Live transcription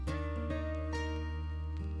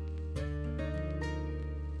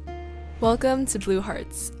Welcome to Blue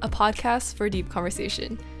Hearts, a podcast for deep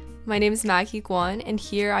conversation. My name is Maggie, and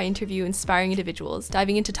here I interview inspiring individuals,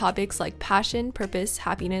 diving into topics like passion, purpose,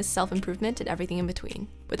 happiness, self-improvement, and everything in between.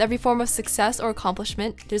 With every form of success or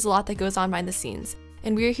accomplishment, there's a lot that goes on behind the scenes,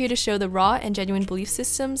 and we are here to show the raw and genuine belief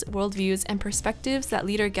systems, worldviews, and perspectives that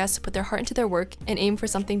lead our guests to put their heart into their work and aim for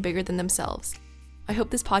something bigger than themselves. I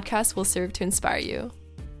hope this podcast will serve to inspire you.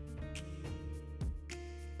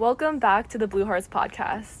 Welcome back to the Blue Hearts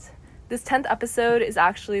podcast. This 10th episode is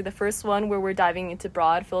actually the first one where we're diving into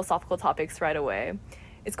broad philosophical topics right away.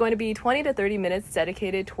 It's going to be 20 to 30 minutes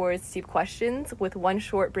dedicated towards deep questions with one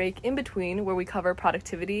short break in between where we cover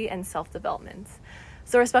productivity and self-development.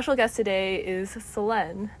 So our special guest today is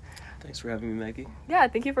Silen. Thanks for having me, Maggie. Yeah,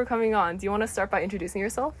 thank you for coming on. Do you want to start by introducing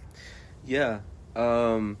yourself? Yeah,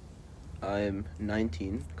 I'm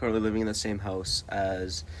 19, currently living in the same house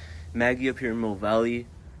as Maggie up here in Mill Valley.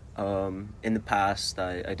 In the past,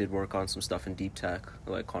 I did work on some stuff in deep tech,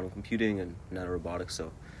 like quantum computing and nanorobotics,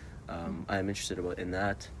 so I am interested in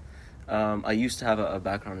that. I used to have a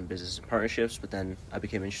background in business and partnerships, but then I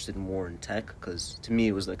became interested more in tech, because to me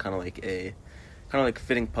it was kind of like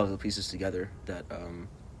fitting puzzle pieces together, that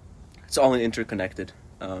it's all interconnected,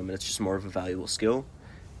 and it's just more of a valuable skill.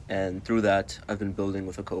 And through that, I've been building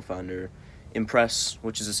with a co-founder Impress,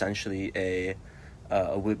 which is essentially a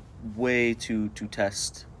way to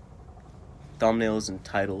test thumbnails and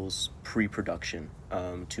titles pre-production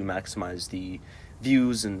to maximize the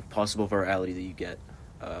views and possible virality that you get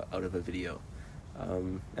out of a video.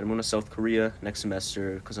 And I'm going to South Korea next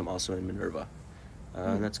semester because I'm also in Minerva.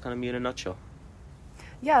 And that's kind of me in a nutshell.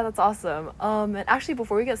 Yeah, that's awesome. And actually,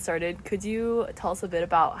 before we get started, could you tell us a bit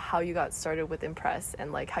about how you got started with Impress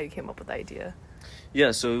and how you came up with the idea?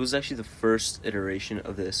 Yeah, so it was actually the first iteration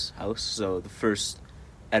of this house. So the first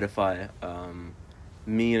Edify,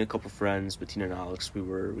 me and a couple friends, Bettina and Alex, we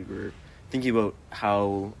were thinking about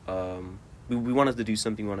how we wanted to do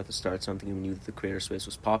something, we wanted to start something, and we knew that the creator space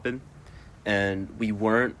was popping, and we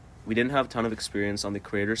didn't have a ton of experience on the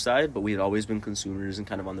creator side, but we had always been consumers and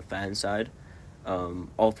kind of on the fan side.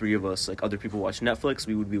 All three of us, other people watch Netflix,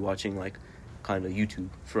 we would be watching kind of YouTube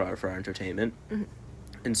for our entertainment. Mm-hmm.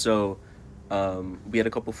 And so we had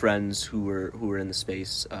a couple friends who were in the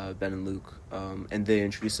space, Ben and Luke, and they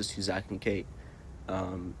introduced us to Zach and Kate,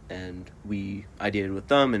 and we ideated with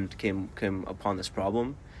them and came upon this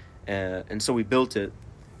problem, and so we built it,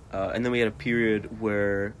 and then we had a period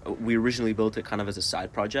where we originally built it kind of as a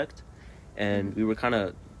side project, and we were kind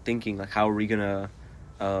of thinking how are we gonna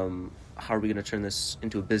turn this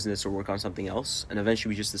into a business or work on something else, and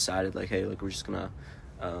eventually we just decided hey, we're just gonna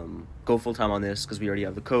go full time on this because we already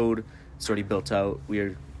have the code. It's already built out. We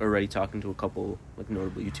are already talking to a couple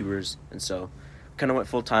notable YouTubers, and so kind of went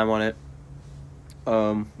full time on it.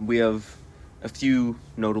 We have a few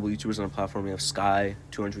notable YouTubers on the platform. We have Sky,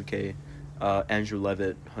 200K, Andrew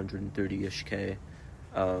Levitt, 130-ish K,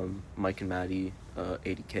 Mike and Maddie,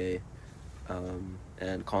 80K,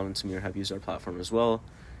 and Colin and Samir have used our platform as well.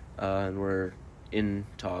 And we're in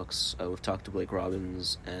talks. We've talked to Blake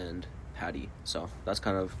Robbins and Patty, so that's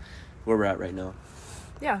kind of where we're at right now.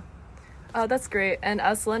 Yeah. That's great. And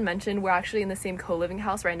as Silen mentioned, we're actually in the same co-living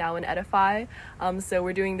house right now in Edify. So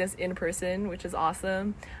we're doing this in person, which is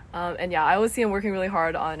awesome. And yeah, I always see him working really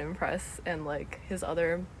hard on Impress and his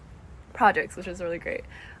other projects, which is really great.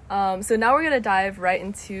 So now we're going to dive right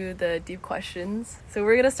into the deep questions. So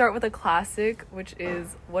we're going to start with a classic, which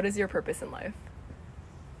is, what is your purpose in life?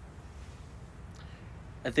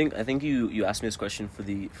 I think you asked me this question for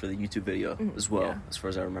the YouTube video as well, yeah. As far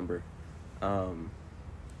as I remember.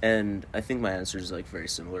 And I think my answer is very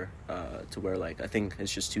similar to where I think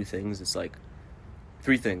it's just two things. It's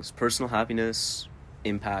three things: personal happiness,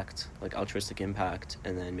 impact, altruistic impact,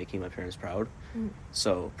 and then making my parents proud.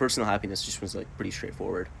 So personal happiness just was pretty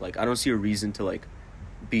straightforward. I don't see a reason to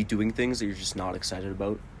be doing things that you're just not excited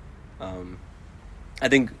about. I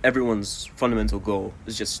think everyone's fundamental goal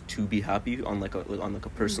is just to be happy on a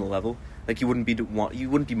personal level. You wouldn't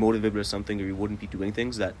be motivated by something, or you wouldn't be doing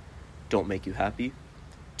things that don't make you happy.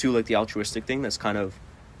 To the altruistic thing, that's kind of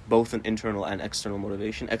both an internal and external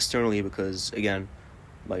motivation. Externally, because again,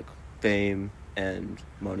 fame and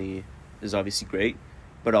money is obviously great,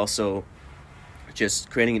 but also just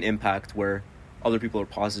creating an impact where other people are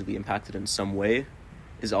positively impacted in some way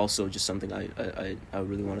is also just something I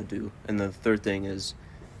really want to do. And the third thing is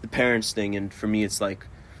the parents thing, and for me it's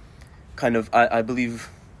kind of I believe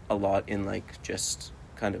a lot in just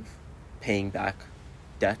kind of paying back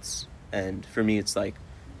debts, and for me it's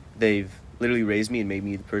they've literally raised me and made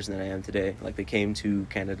me the person that I am today. They came to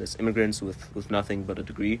Canada as immigrants with nothing but a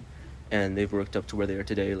degree, and they've worked up to where they are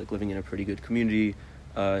today, living in a pretty good community,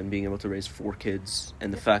 and being able to raise 4 kids,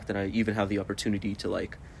 and the fact that I even have the opportunity to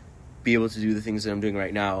like be able to do the things that I'm doing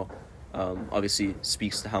right now, obviously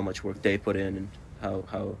speaks to how much work they put in and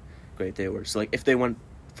how great they were. So like if they went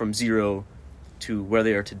from 0 to where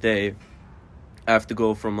they are today, I have to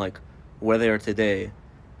go from like where they are today,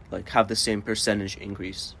 like have the same percentage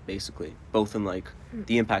increase, basically, both in like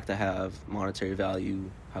the impact I have, monetary value,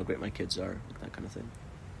 how great my kids are, that kind of thing.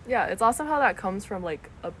 Yeah, it's awesome how that comes from like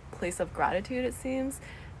a place of gratitude, it seems.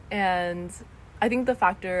 And I think the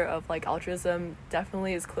factor of like altruism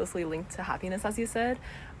definitely is closely linked to happiness, as you said.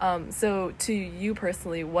 So to you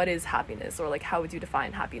personally, what is happiness, or like how would you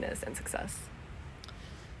define happiness and success?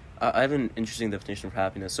 I have an interesting definition of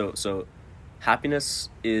happiness. So happiness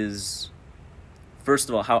is, first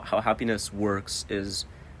of all, how happiness works is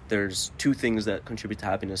there's 2 things that contribute to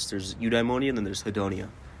happiness. There's Eudaimonia and then there's Hedonia.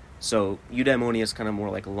 So Eudaimonia is kind of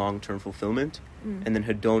more like long-term fulfillment, and then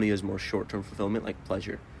Hedonia is more short-term fulfillment, like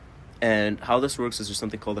pleasure. And how this works is there's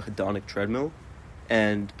something called a hedonic treadmill.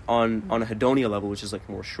 And on a Hedonia level, which is like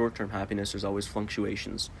more short-term happiness, there's always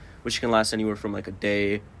fluctuations, which can last anywhere from like a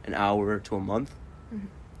day, an hour, to a month.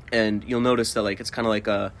 And you'll notice that like it's kind of like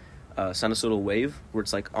a sinusoidal wave where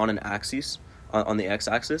it's like on an axis, on the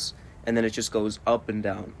x-axis, and then it just goes up and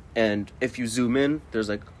down. And if you zoom in, there's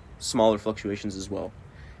like smaller fluctuations as well.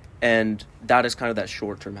 And that is kind of that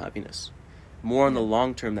short-term happiness. More on the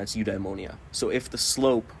long term, that's eudaimonia. So if the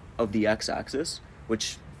slope of the x-axis,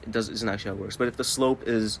 which isn't actually how it works, but if the slope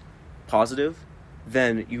is positive,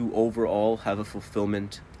 then you overall have a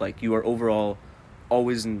fulfillment, like you are overall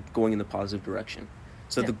always going in the positive direction.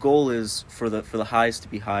 So the goal is for the highs to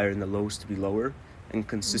be higher and the lows to be lower, and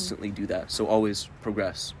consistently do that. So always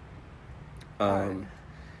progress.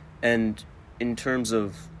 And in terms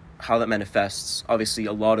of how that manifests, obviously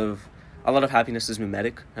a lot of happiness is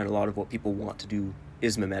mimetic, and a lot of what people want to do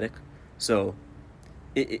is mimetic. So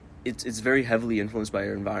it's very heavily influenced by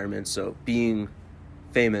your environment. So being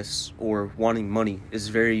famous or wanting money is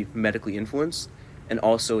very medically influenced, and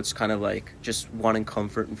also it's kind of like just wanting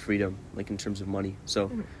comfort and freedom, like in terms of money.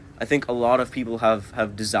 So I think a lot of people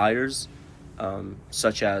have desires,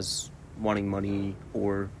 such as wanting money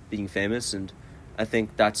or being famous, and I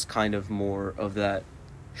think that's kind of more of that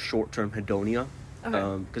short-term hedonia.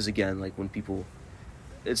 Because again, like when people,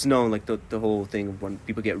 it's known, like the whole thing of when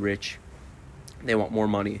people get rich, they want more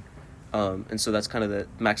money, and so that's kind of the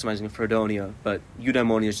maximizing for hedonia. But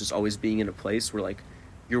eudaimonia is just always being in a place where like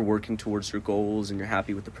you're working towards your goals and you're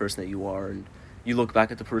happy with the person that you are, and you look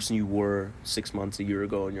back at the person you were 6 months, a year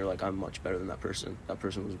ago, and you're like, I'm much better than that person. That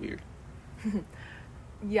person was weird.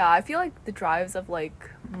 Yeah, I feel like the drives of like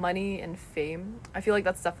money and fame, I feel like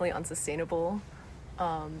that's definitely unsustainable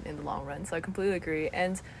in the long run. So I completely agree.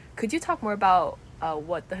 And could you talk more about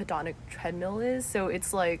what the hedonic treadmill is? So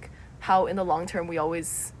it's like how in the long term we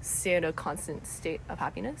always stay in a constant state of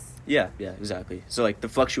happiness? Yeah, exactly. So like the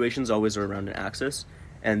fluctuations always are around an axis,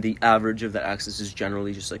 and the average of that axis is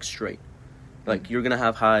generally just like straight. Like you're gonna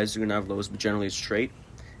have highs, you're gonna have lows, but generally it's straight.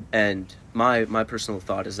 And my personal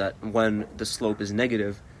thought is that when the slope is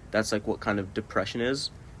negative, that's like what kind of depression is,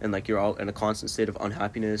 and like you're all in a constant state of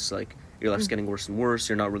unhappiness, like your life's getting worse and worse,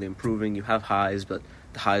 you're not really improving, you have highs, but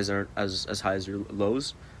the highs aren't as high as your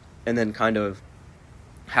lows. And then kind of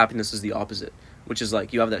happiness is the opposite, which is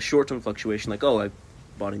like you have that short-term fluctuation, like, oh, I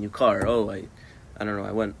bought a new car, oh, I don't know,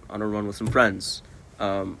 I went on a run with some friends,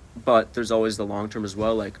 but there's always the long term as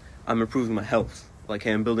well, like I'm improving my health, like,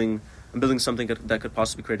 hey, I'm building something that could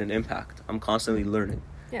possibly create an impact, I'm constantly learning.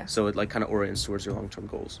 So it like kind of orients towards your long-term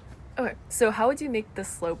goals. Okay, so how would you make the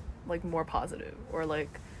slope like more positive, or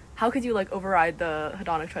like how could you like override the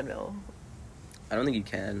hedonic treadmill? I don't think you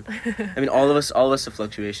can. I mean, all of us have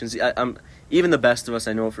fluctuations. I'm even the best of us,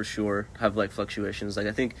 I know for sure, have like fluctuations. Like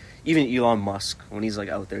I think even Elon Musk, when he's like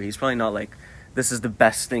out there, he's probably not like, this is the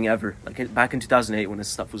best thing ever. Like back in 2008 when his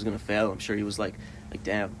stuff was gonna fail, I'm sure he was like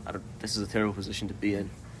damn, this is a terrible position to be in.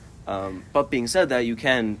 But being said that, you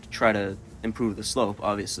can try to improve the slope,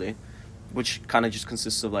 obviously, which kind of just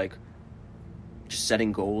consists of like just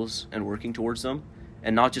setting goals and working towards them.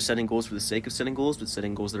 And not just setting goals for the sake of setting goals, but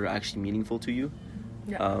setting goals that are actually meaningful to you.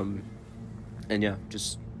 And yeah,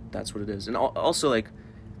 just that's what it is. And also, like,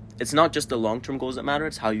 it's not just the long-term goals that matter,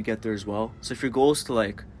 it's how you get there as well. So if your goal is to,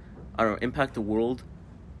 like, I don't know, impact the world,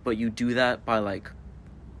 but you do that by, like,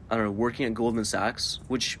 I don't know, working at Goldman Sachs,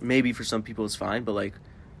 which maybe for some people is fine, but, like,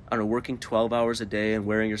 I don't know, working 12 hours a day and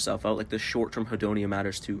wearing yourself out, like, the short-term hedonia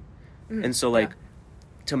matters too. And so, like,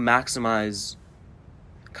 to maximize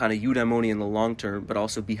kind of eudaimonia in the long term, but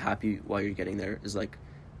also be happy while you're getting there, is like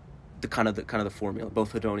the kind of the formula,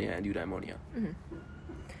 both hedonia and eudaimonia.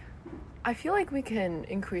 I feel like we can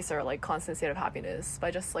increase our like constant state of happiness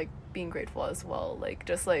by just like being grateful as well. Like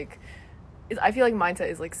just like I feel like mindset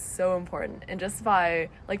is like so important, and just by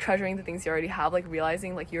like treasuring the things you already have, like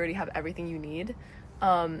realizing like you already have everything you need,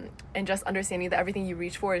 and just understanding that everything you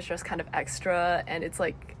reach for is just kind of extra, and it's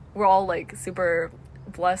like we're all like super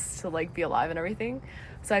blessed to like be alive and everything.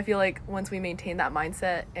 So I feel like once we maintain that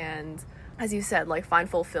mindset and, as you said, like find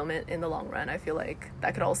fulfillment in the long run, I feel like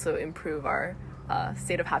that could also improve our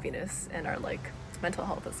state of happiness and our like mental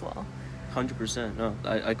health as well. 100%. No,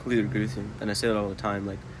 I completely agree with you, and I say that all the time.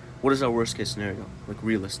 Like, what is our worst case scenario? Like,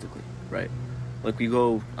 realistically, right? Like, we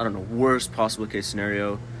go, I don't know, worst possible case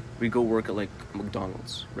scenario, we go work at like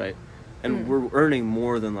McDonald's, right? And we're earning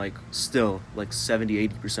more than like still like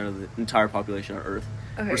 70-80% of the entire population on Earth.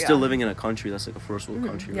 Okay, we're still living in a country that's like a first world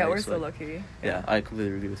country. Yeah, right? we're so lucky. Yeah, I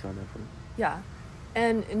completely agree with you on that point. Yeah.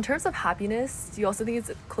 And in terms of happiness, do you also think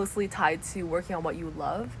it's closely tied to working on what you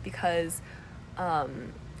love? Because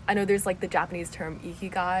I know there's like the Japanese term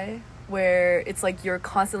ikigai, where it's like you're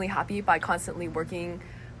constantly happy by constantly working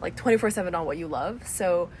like 24/7 on what you love.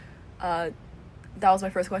 So that was my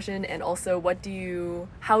first question. And also,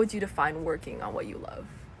 how would you define working on what you love?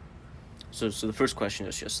 So the first question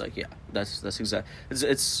is just like, yeah, that's exact.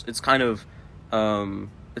 It's kind of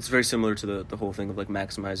it's very similar to the whole thing of like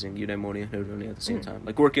maximizing Eudaimonia and Hedonia at the same time.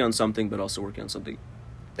 Like working on something, but also working on something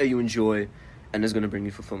that you enjoy and is going to bring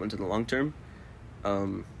you fulfillment in the long term.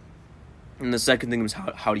 And the second thing is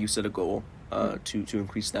how do you set a goal to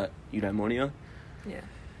increase that Eudaimonia? Yeah.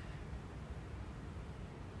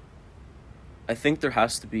 I think there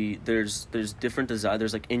has to be there's different desire.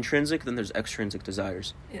 There's like intrinsic, then there's extrinsic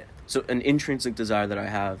desires. Yeah. So an intrinsic desire that I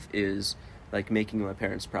have is like making my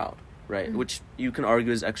parents proud, right? Which you can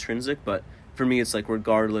argue is extrinsic, but for me it's like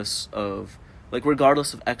regardless of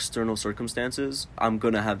external circumstances, I'm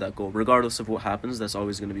gonna have that goal. Regardless of what happens, that's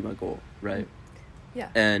always gonna be my goal, right? Yeah.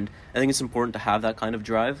 And I think it's important to have that kind of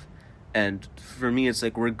drive. And for me, it's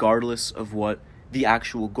like regardless of what the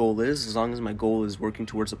actual goal is, as long as my goal is working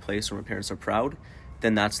towards a place where my parents are proud,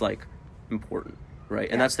 then that's like important, right?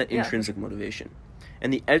 And that's that intrinsic motivation.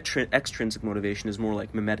 And the extrinsic motivation is more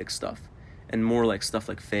like mimetic stuff, and more like stuff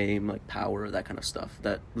like fame, like power, that kind of stuff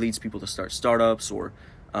that leads people to start startups or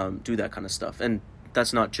do that kind of stuff. And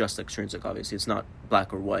that's not just extrinsic, obviously. It's not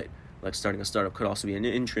black or white. Like starting a startup could also be an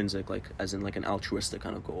intrinsic, like as in like an altruistic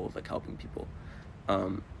kind of goal of like helping people.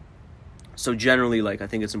 So generally, like I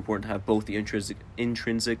think it's important to have both the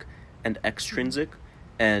intrinsic and extrinsic,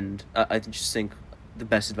 and I just think the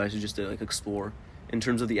best advice is just to like explore. In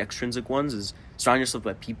terms of the extrinsic ones, is surround yourself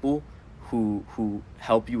by people who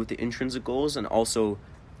help you with the intrinsic goals and also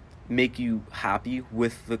make you happy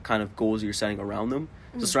with the kind of goals you're setting around them.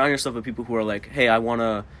 So surround yourself with people who are like, hey, I want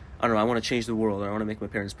to change the world, or I want to make my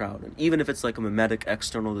parents proud. And even if it's like a mimetic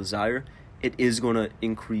external desire, it is going to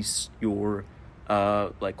increase your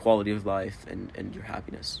like quality of life and your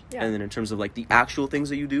happiness. Yeah. And then in terms of like the actual things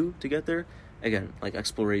that you do to get there, again, like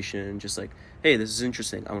exploration, just like, hey, this is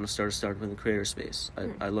interesting. I want to start a startup in the creator space.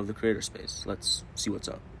 I love the creator space. Let's see what's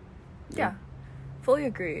up. Yeah, fully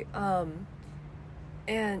agree.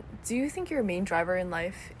 And do you think your main driver in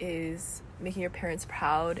life is making your parents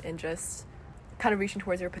proud and just kind of reaching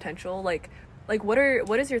towards your potential? Like what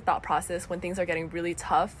is your thought process when things are getting really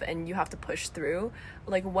tough and you have to push through?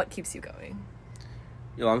 Like, what keeps you going?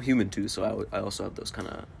 You know, I'm human too, so I also have those kind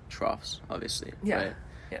of troughs, obviously. Yeah. Right?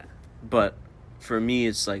 Yeah. But for me,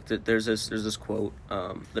 it's like there's this quote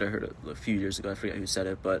that I heard a few years ago. I forget who said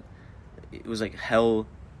it, but it was like, hell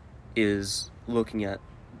is looking at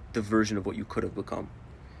the version of what you could have become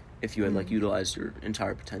if you had like utilized your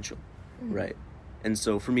entire potential, right? And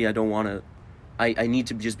so for me, I don't want to. I need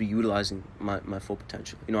to just be utilizing my full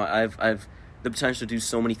potential. You know, I've the potential to do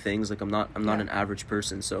so many things. Like I'm not an average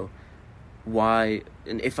person, so why?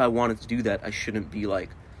 And if I wanted to do that, I shouldn't be like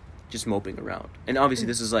just moping around. And obviously,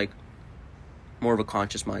 this is like more of a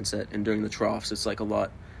conscious mindset. And during the troughs, it's a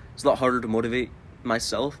lot harder to motivate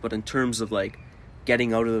myself. But in terms of like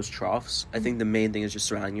getting out of those troughs, I think the main thing is just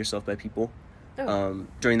surrounding yourself by people.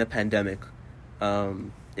 During the pandemic, I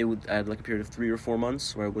had like a period of 3 or 4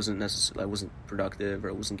 months where I wasn't productive, or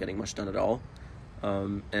I wasn't getting much done at all.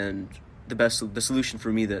 And the solution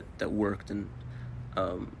for me that worked, and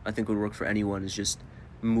I think would work for anyone, is just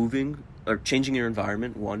moving or changing your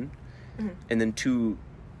environment, one, and then two,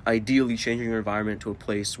 ideally changing your environment to a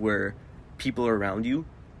place where people are around you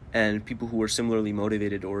and people who are similarly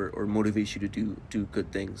motivated or motivate you to do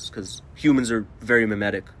good things, because humans are very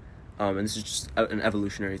mimetic, and this is just an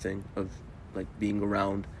evolutionary thing of like being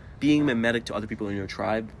mimetic to other people in your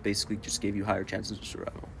tribe basically just gave you higher chances of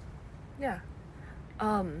survival. Yeah.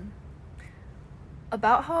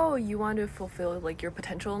 About how you want to fulfill like your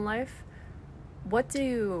potential in life, what do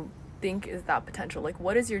you think is that potential? Like,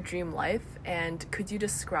 what is your dream life, and could you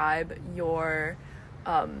describe your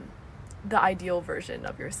the ideal version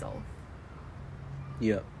of yourself?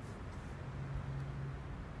 Yeah.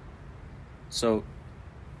 So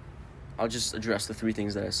I'll just address the three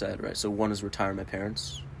things that I said, right? So one is retire my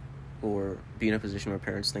parents, or be in a position where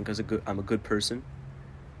parents think I'm a good person,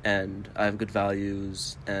 and I have good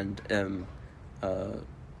values, and am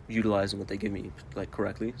utilizing what they give me like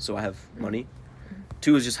correctly, so I have money.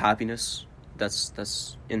 Two is just happiness.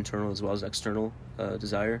 That's internal as well as external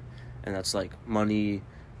desire, and that's like money,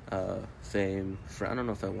 fame. I don't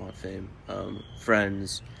know if I want fame.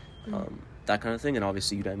 Friends, that kind of thing, and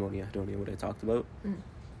obviously Eudaimonia, Hedonia, what I talked about.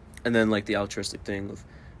 And then like the altruistic thing of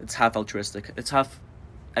it's half altruistic, it's half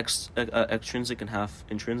extrinsic and half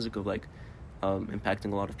intrinsic of like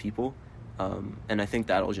impacting a lot of people, and I think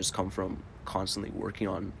that'll just come from constantly working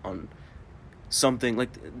on something.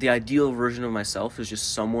 Like the ideal version of myself is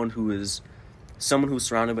just someone who's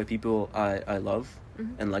surrounded by people I love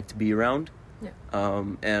and like to be around,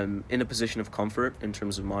 and in a position of comfort in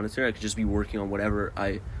terms of monetary. I could just be working on whatever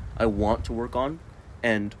I want to work on,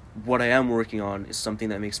 and what I am working on is something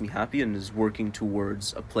that makes me happy and is working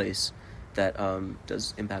towards a place that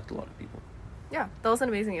does impact a lot of people. Yeah, that was an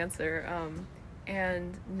amazing answer.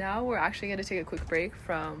 And now we're actually going to take a quick break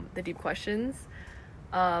from the deep questions.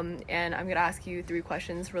 And I'm going to ask you 3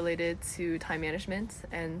 questions related to time management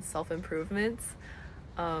and self-improvement.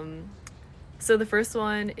 So the first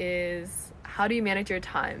one is, how do you manage your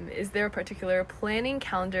time? Is there a particular planning,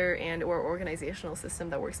 calendar, and or organizational system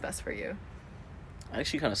that works best for you? I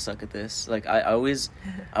actually kind of suck at this. Like I always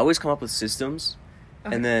come up with systems,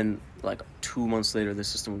 and then like 2 months later the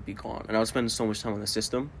system would be gone, and I would spend so much time on the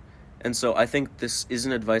system. And so I think this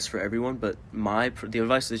isn't advice for everyone, but the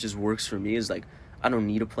advice that just works for me is like, I don't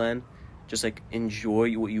need a plan. Just like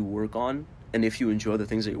enjoy what you work on, and if you enjoy the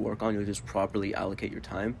things that you work on, you'll just properly allocate your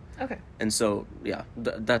time. Okay. And so yeah,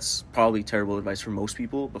 that's probably terrible advice for most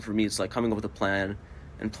people, but for me it's like coming up with a plan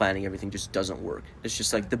and planning everything just doesn't work. It's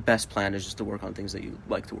just like the best plan is just to work on things that you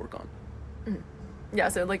like to work on. Yeah,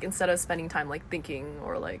 so like instead of spending time like thinking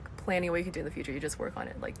or like planning what you can do in the future, you just work on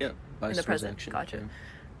it like in the present. Gotcha.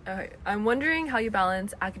 Yeah. Okay. I'm wondering how you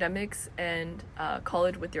balance academics and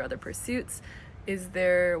college with your other pursuits. Is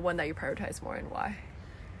there one that you prioritize more, and why?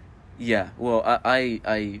 Yeah, well, I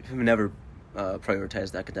have never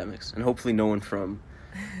prioritized academics, and hopefully no one from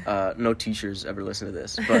no teachers ever listen to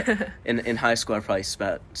this, but in high school I probably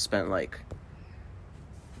spent like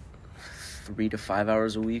 3 to 5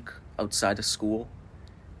 hours a week outside of school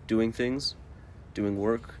doing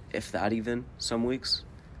work, if that even, some weeks.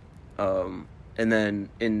 And then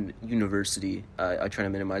in university, I try to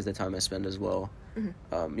minimize the time I spend as well.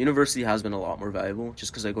 University has been a lot more valuable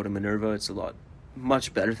just because I go to Minerva. It's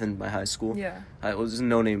much better than my high school. Yeah. I was a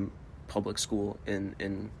no-name public school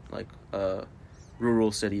in like a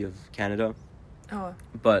rural city of Canada. Oh.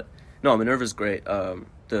 But no, Minerva's great.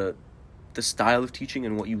 The style of teaching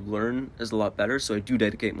and what you learn is a lot better, so I do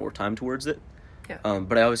dedicate more time towards it. Yeah.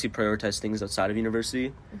 But I obviously prioritize things outside of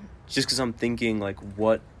university, just because I'm thinking like,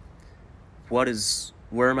 where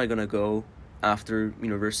am I gonna go after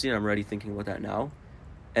university? And I'm already thinking about that now,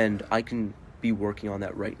 and I can be working on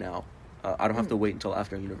that right now. I don't have to wait until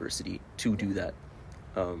after university to do that.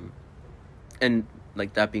 And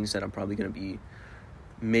like that being said, I'm probably gonna be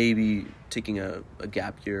maybe taking a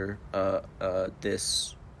gap year after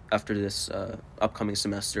this upcoming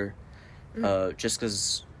semester, just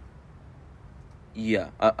because. Yeah,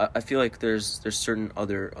 I feel like there's certain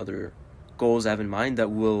other goals I have in mind that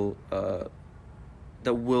will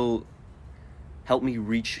help me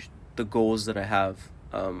reach the goals that I have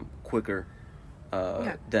quicker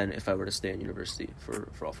than if I were to stay in university for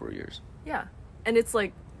all 4 years. Yeah, and it's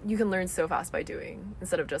like you can learn so fast by doing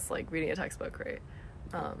instead of just like reading a textbook, right?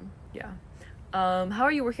 How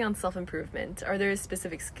are you working on self-improvement? Are there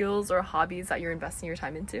specific skills or hobbies that you're investing your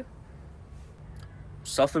time into?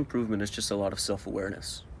 Self-improvement is just a lot of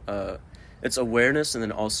self-awareness. It's awareness, and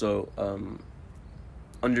then also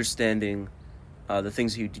understanding the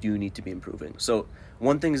things you do need to be improving. So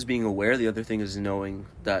one thing is being aware, the other thing is knowing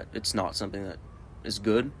that it's not something that is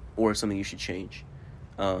good or something you should change.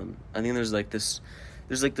 I think there's this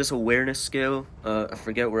awareness scale. I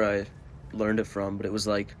forget where I learned it from, but it was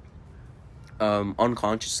like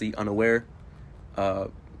unconsciously unaware. It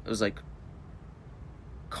was like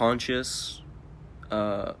consciously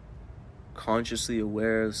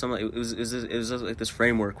aware, something. It was like this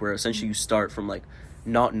framework where essentially you start from like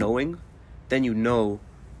not knowing, then you know,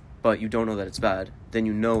 but you don't know that it's bad, then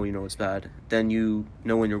you know it's bad, then you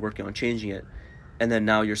know when you're working on changing it, and then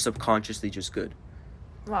now you're subconsciously just good.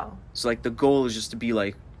 Wow. So like the goal is just to be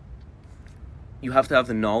like, you have to have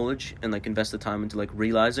the knowledge and like invest the time into like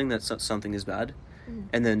realizing that something is bad.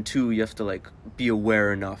 And then 2, you have to like be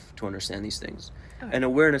aware enough to understand these things. Okay. And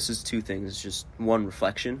awareness is 2 things. It's just 1,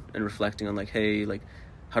 reflection, and reflecting on like, hey, like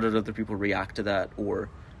how did other people react to that, or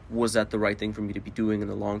was that the right thing for me to be doing in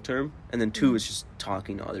the long term? And then 2 is just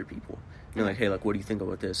talking to other people. You're like, hey, like what do you think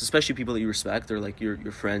about this? Especially people that you respect, or like your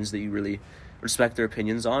friends that you really respect their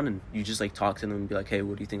opinions on, and you just like talk to them and be like, hey,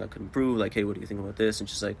 what do you think I could improve? Like, hey, what do you think about this? And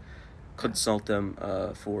just like consult them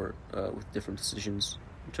with different decisions.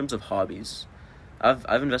 In terms of hobbies,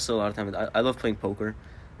 I've invested a lot of time. I love playing poker.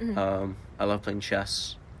 I love playing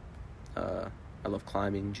chess. I love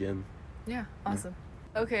climbing, gym. Yeah, awesome.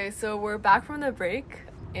 Yeah. Okay, so we're back from the break,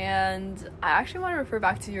 and I actually want to refer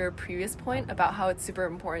back to your previous point about how it's super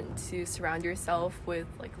important to surround yourself with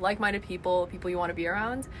like-minded people you want to be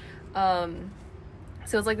around. So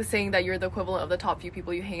it's like the saying that you're the equivalent of the top few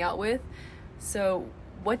people you hang out with. So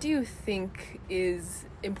what do you think is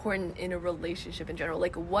important in a relationship in general?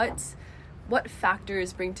 Like what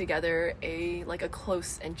factors bring together a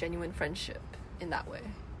close and genuine friendship in that way?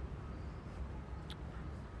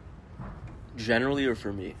 Generally, or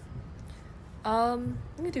for me? You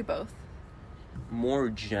can do both. More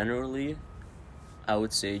generally, I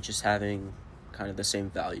would say just having kind of the same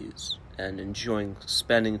values and enjoying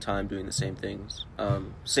spending time doing the same things.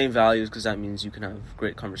 Same values, because that means you can have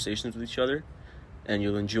great conversations with each other, and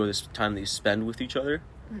you'll enjoy this time that you spend with each other.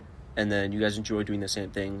 And then you guys enjoy doing the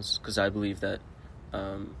same things, because I believe that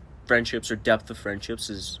friendships, or depth of friendships,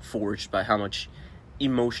 is forged by how much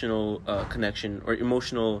emotional connection or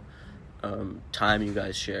emotional time you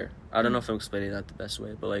guys share. I don't know if I'm explaining that the best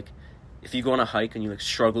way, but like if you go on a hike and you like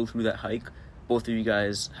struggle through that hike, both of you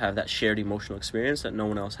guys have that shared emotional experience that no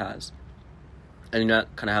one else has, and you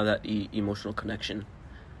not kind of have that emotional connection.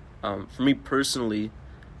 For me personally,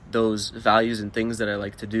 those values and things that I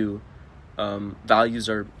like to do, values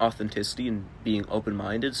are authenticity and being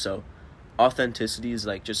open-minded. So authenticity is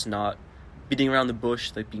like just not beating around the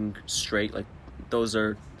bush, like being straight. Like those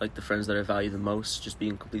are like the friends that I value the most, just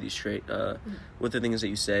being completely straight with the things that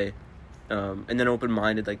you say. And then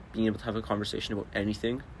open-minded, like being able to have a conversation about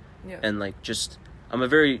anything. Yeah. And like just, I'm a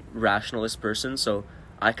very rationalist person, so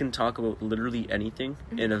I can talk about literally anything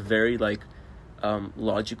in a very like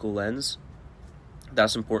logical lens.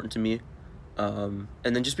 That's important to me. And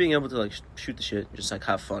then just being able to like shoot the shit, just like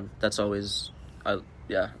have fun. That's always,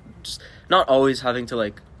 just not always having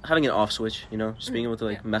an off switch, just being able to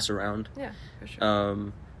like mess around. Yeah, for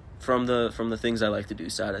sure. From the things I like to do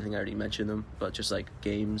side, I think I already mentioned them, but just like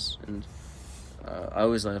games, and I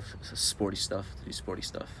always love sporty stuff.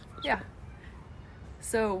 Yeah.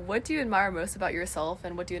 So what do you admire most about yourself,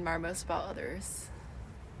 and what do you admire most about others?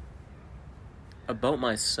 About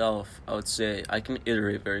myself, I would say I can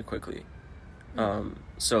iterate very quickly.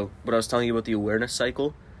 So what I was telling you about the awareness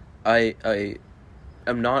cycle, I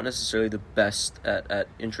am not necessarily the best at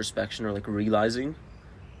introspection or like realizing,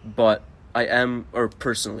 but I am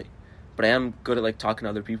good at like talking to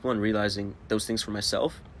other people and realizing those things for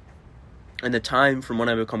myself. And the time from when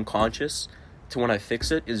I become conscious to when I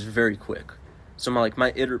fix it is very quick. So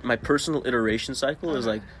my personal iteration cycle is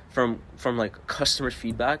like from like customer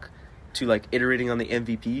feedback to like iterating on the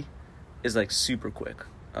MVP is like super quick,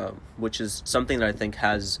 which is something that I think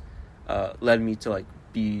has led me to like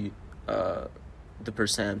be the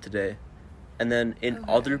person I am today. And then in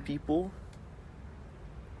other people,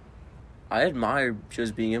 I admire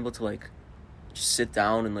just being able to like just sit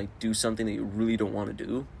down and like do something that you really don't want to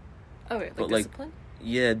do. Okay, like discipline?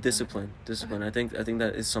 Yeah, discipline. Okay. I think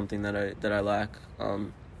that is something that I lack.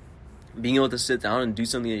 Being able to sit down and do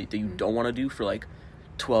something that you don't want to do for like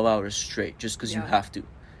 12 hours straight just because you have to.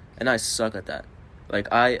 And I suck at that. Like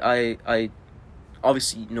I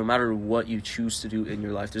obviously, no matter what you choose to do in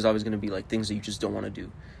your life, there's always going to be like things that you just don't want to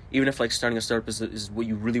do. Even if like starting a startup is what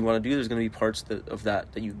you really want to do, there's going to be parts of that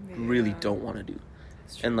you really don't want to do.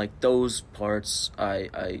 And like those parts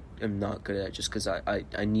I am not good at, just because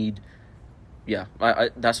I need,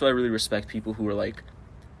 that's why I really respect people who are like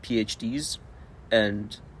PhDs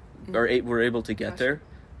and were able to get there,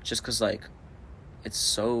 just because like it's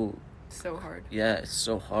so hard. Yeah, it's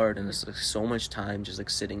so hard, and it's like so much time just like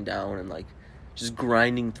sitting down and like just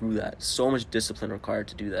grinding through that. So much discipline required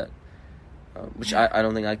to do that, which I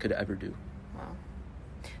don't think I could ever do. Wow.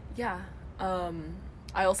 Yeah.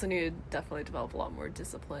 I also need to definitely develop a lot more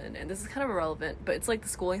discipline, and this is kind of irrelevant, but it's like the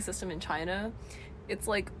schooling system in China. It's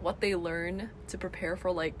like what they learn to prepare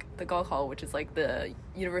for like the Gaokao, which is like the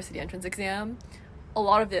university entrance exam. a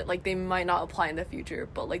lot of it, like, they might not apply in the future,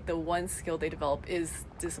 but, like, the one skill they develop is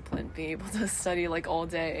discipline, being able to study, like, all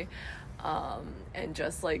day, and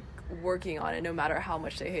just, like, working on it no matter how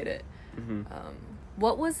much they hate it. Mm-hmm.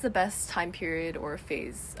 What was the best time period or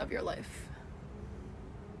phase of your life?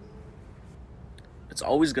 It's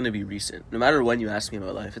always going to be recent. No matter when you ask me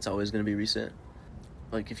about life, it's always going to be recent.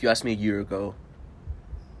 Like, if you asked me a year ago,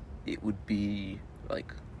 it would be,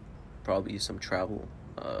 like, probably some travel,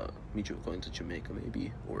 me going to Jamaica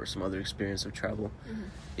maybe, or some other experience of travel. Mm-hmm.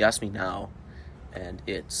 You ask me now, and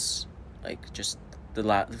it's, like, just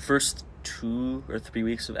the first 2 or 3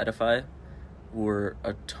 weeks of Edify were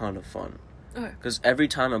a ton of fun. Okay. Because every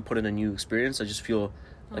time I'm put in a new experience, I just feel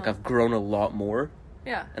like I've grown a lot more.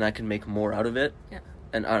 Yeah. And I can make more out of it. Yeah.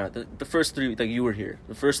 And I don't know, the first 3, like, you were here.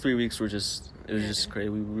 The first 3 weeks were just, it was just crazy.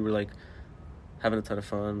 We were, like, having a ton of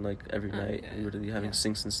fun, like, every night. We would be having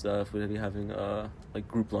sinks and stuff. We would be having, like,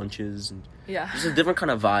 group lunches. And just a different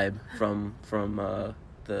kind of vibe from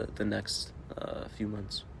the next few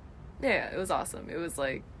months. Yeah, it was awesome. It was,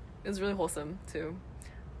 like, it was really wholesome, too.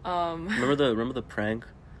 Remember the prank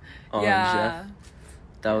on yeah. Jeff?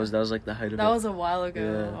 That was like the height of it. That was a while ago.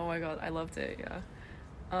 Yeah. Oh my god, I loved it.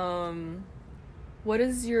 Yeah. What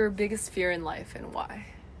is your biggest fear in life and why?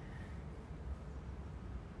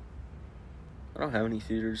 I don't have any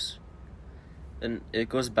fears, and it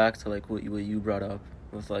goes back to, like, what you brought up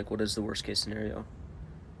with, like, what is the worst case scenario.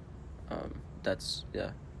 That's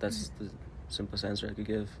the simplest answer I could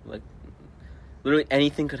give. Like, literally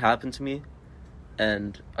anything could happen to me,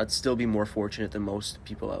 and I'd still be more fortunate than most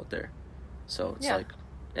people out there. So it's like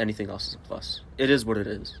anything else is a plus. It is what it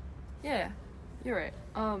is. Yeah, you're right.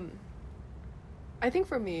 I think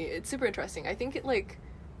for me, it's super interesting. I think it like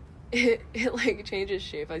changes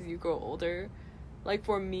shape as you grow older. Like,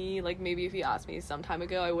 for me, like, maybe if you asked me some time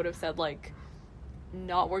ago, I would have said, like,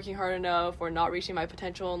 not working hard enough, or not reaching my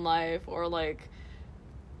potential in life, or, like,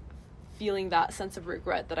 feeling that sense of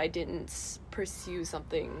regret that I didn't pursue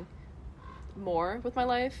something more with my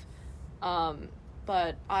life.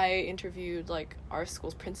 But I interviewed, like, our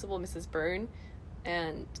school's principal, Mrs. Byrne,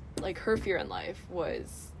 and, like, her fear in life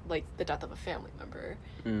was, like, the death of a family member.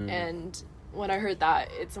 And when I heard that,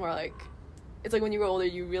 it's more like, it's like when you grow older,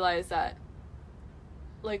 you realize that,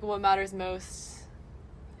 like, what matters most,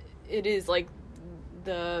 it is, like,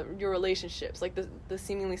 your relationships, like, the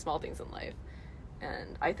seemingly small things in life.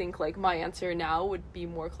 And I think, like, my answer now would be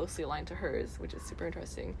more closely aligned to hers, which is super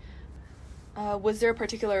interesting. Was there a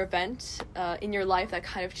particular event in your life that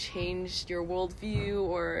kind of changed your worldview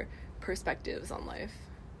or perspectives on life?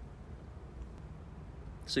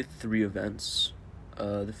 I'd say 3 events.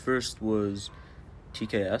 The first was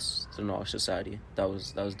TKS, the Knowledge Society. That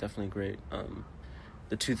was definitely great.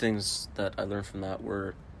 The 2 things that I learned from that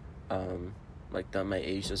were, like, that my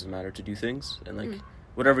age doesn't matter to do things, and, like,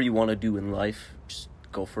 whatever you want to do in life, just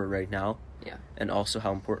go for it right now. Yeah. And also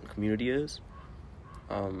how important community is.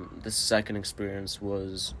 The second experience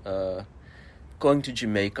was going to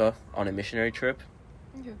Jamaica on a missionary trip.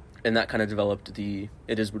 Okay. And that kind of developed the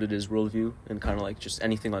it is what it is worldview, and kind of, like, just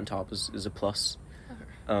anything on top is a plus.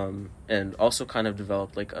 Okay. And also kind of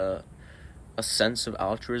developed, like, a sense of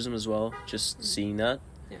altruism as well, just seeing that.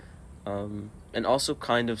 Yeah. And also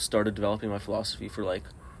kind of started developing my philosophy for, like,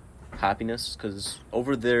 happiness, because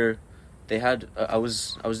over there they had I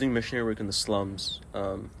was doing missionary work in the slums.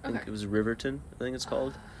 I think it was Riverton, I think it's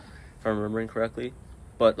called, if I'm remembering correctly.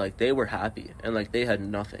 But, like, they were happy, and, like, they had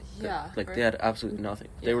nothing. Yeah. Like, right? they had absolutely nothing.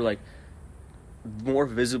 Yeah. They were, like, more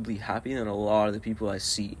visibly happy than a lot of the people I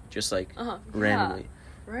see, just, like, randomly.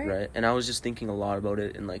 Yeah. Right? And I was just thinking a lot about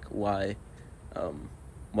it and, like, why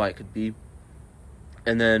it could be.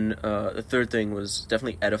 And then the third thing was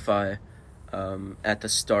definitely Edify. At the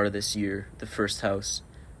start of this year, the first house,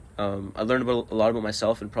 I learned a lot about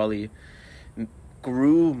myself, and probably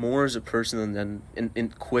grew more as a person than in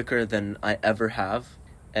quicker than I ever have,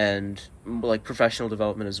 and, like, professional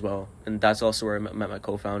development as well. And that's also where I met my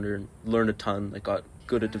co-founder and learned a ton. Like, got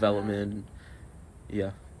good at development. And,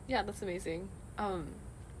 yeah, that's amazing. Around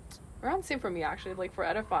the same for me, actually. Like, for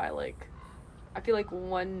Edify, like, I feel like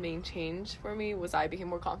one main change for me was I became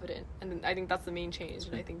more confident, and I think that's the main change,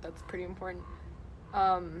 and I think that's pretty important.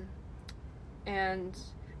 And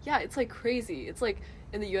yeah, it's, like, crazy. It's like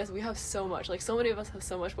in the US we have so much, like, so many of us have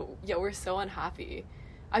so much, but yet we're so unhappy.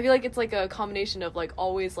 I feel like it's, like, a combination of, like,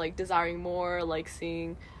 always, like, desiring more, like,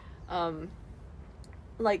 seeing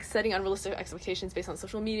like, setting unrealistic expectations based on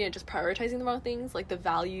social media and just prioritizing the wrong things, like the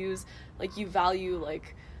values, like, you value,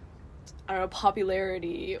 like, I don't know,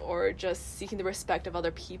 popularity, or just seeking the respect of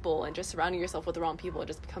other people and just surrounding yourself with the wrong people. It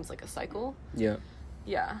just becomes, like, a cycle. Yeah.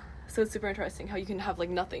 So it's super interesting how you can have like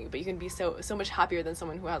nothing, but you can be so much happier than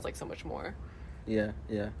someone who has like so much more. Yeah.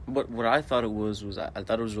 What I thought it was I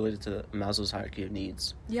thought it was related to Maslow's hierarchy of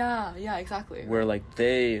needs. Yeah, exactly. Where like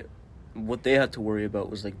what they had to worry about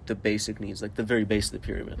was like the basic needs, like the very base of the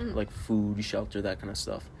pyramid, like food, shelter, that kind of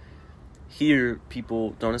stuff. Here,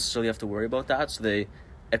 people don't necessarily have to worry about that, so they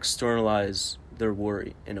externalize their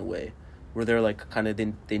worry in a way where they're like kind of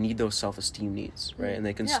they need those self-esteem needs, right? And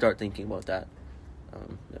they can start thinking about that.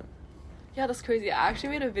 Yeah, that's crazy. I actually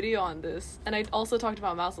made a video on this, and I also talked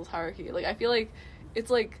about Maslow's hierarchy. Like, I feel like it's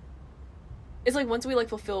like once we like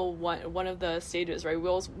fulfill one of the stages, right, we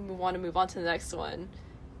always want to move on to the next one.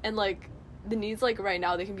 And like the needs, like right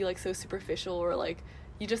now, they can be like so superficial, or like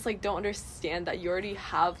you just like don't understand that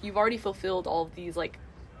you've already fulfilled all of these like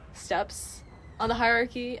steps on the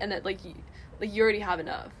hierarchy, and that like you already have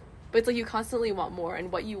enough. But it's like you constantly want more, and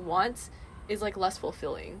what you want is like less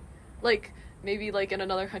fulfilling. Like maybe like in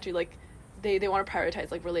another country, like they want to prioritize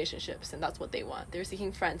like relationships, and that's what they want. They're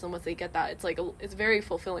seeking friends, and once they get that, it's like it's very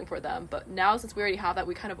fulfilling for them. But now, since we already have that,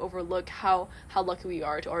 we kind of overlook how lucky we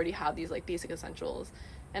are to already have these like basic essentials.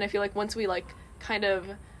 And I feel like once we like kind of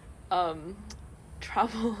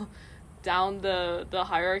travel down the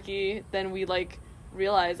hierarchy, then we like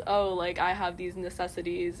realize, oh, like I have these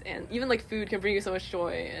necessities, and even like food can bring you so much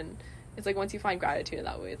joy. And it's like once you find gratitude in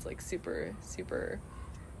that way, it's like super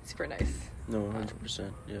nice. No,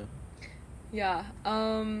 100%. Yeah.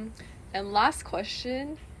 And last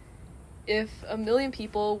question, if 1 million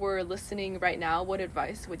people were listening right now, what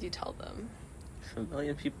advice would you tell them? If 1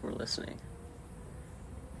 million people were listening,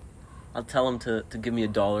 I'll tell them to give me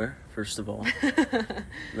 $1, first of all. Then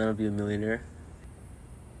I'll be a millionaire.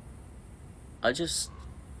 I just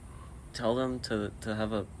tell them to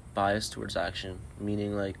have a bias towards action,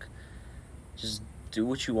 meaning like just do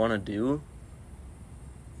what you want to do,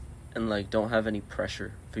 and like don't have any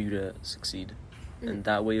pressure for you to succeed. And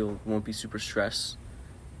that way you won't be super stressed,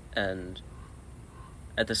 and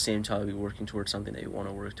at the same time be working towards something that you want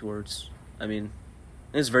to work towards. I mean,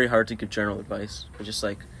 it's very hard to give general advice, but just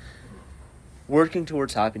like working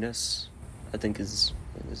towards happiness, I think is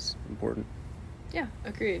important. Yeah,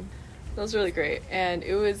 agreed. That was really great, and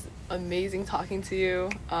it was amazing talking to you.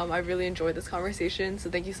 I really enjoyed this conversation, so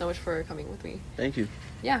thank you so much for coming with me. Thank you.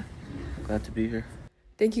 Yeah. Glad to be here.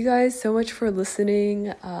 Thank you guys so much for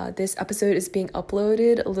listening. This episode is being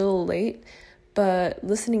uploaded a little late, but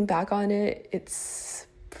listening back on it, it's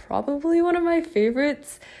probably one of my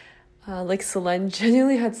favorites. Like Silen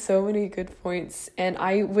genuinely had so many good points, and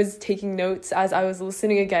I was taking notes as I was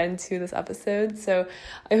listening again to this episode, so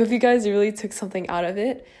I hope you guys really took something out of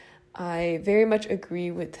it. I very much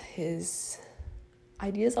agree with his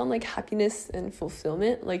ideas on like happiness and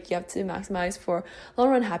fulfillment. Like you have to maximize for long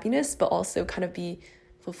run happiness, but also kind of be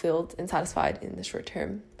fulfilled and satisfied in the short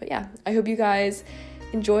term. But yeah, I hope you guys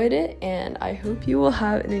enjoyed it, and I hope you will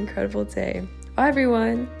have an incredible day. Bye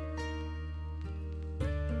everyone.